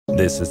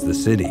This is the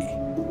city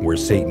where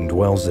Satan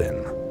dwells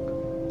in.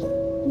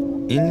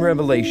 In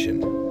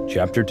Revelation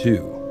chapter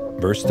 2,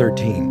 verse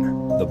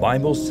 13, the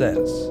Bible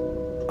says,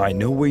 "I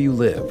know where you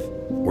live,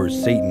 where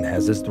Satan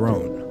has his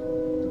throne.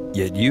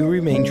 Yet you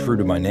remain true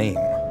to my name.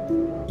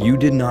 You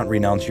did not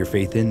renounce your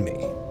faith in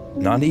me,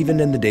 not even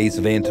in the days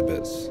of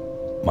Antipas,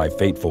 my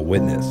faithful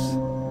witness,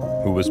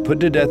 who was put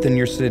to death in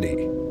your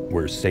city,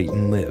 where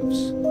Satan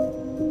lives."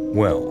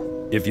 Well,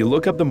 if you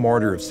look up the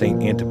martyr of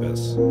Saint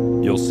Antipas,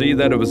 you'll see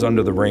that it was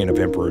under the reign of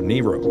Emperor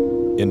Nero,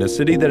 in a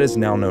city that is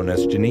now known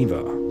as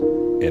Geneva.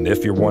 And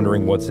if you're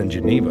wondering what's in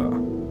Geneva,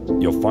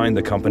 you'll find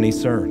the company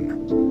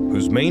CERN,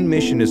 whose main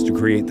mission is to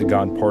create the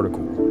God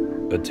particle,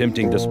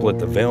 attempting to split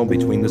the veil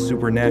between the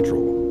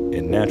supernatural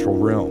and natural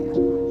realm,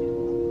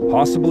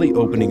 possibly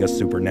opening a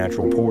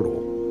supernatural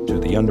portal to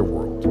the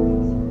underworld.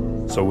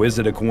 So is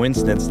it a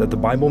coincidence that the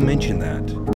Bible mentioned that